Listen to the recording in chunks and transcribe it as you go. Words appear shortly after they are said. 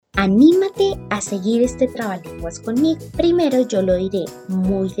Anímate a seguir este trabalenguas conmigo. Primero yo lo diré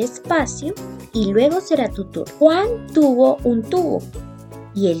muy despacio y luego será tu turno. Juan tuvo un tubo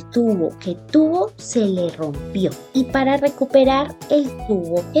y el tubo que tuvo se le rompió. Y para recuperar el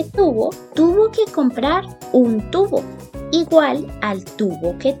tubo que tuvo que comprar un tubo igual al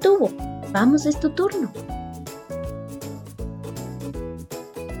tubo que tuvo. Vamos, es tu turno.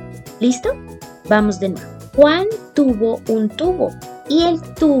 ¿Listo? Vamos de nuevo. Juan tuvo un tubo y el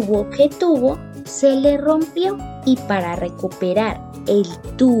tubo que tuvo se le rompió. Y para recuperar el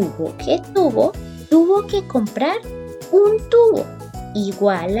tubo que tuvo que comprar un tubo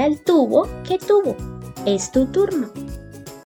igual al tubo que tuvo. Es tu turno.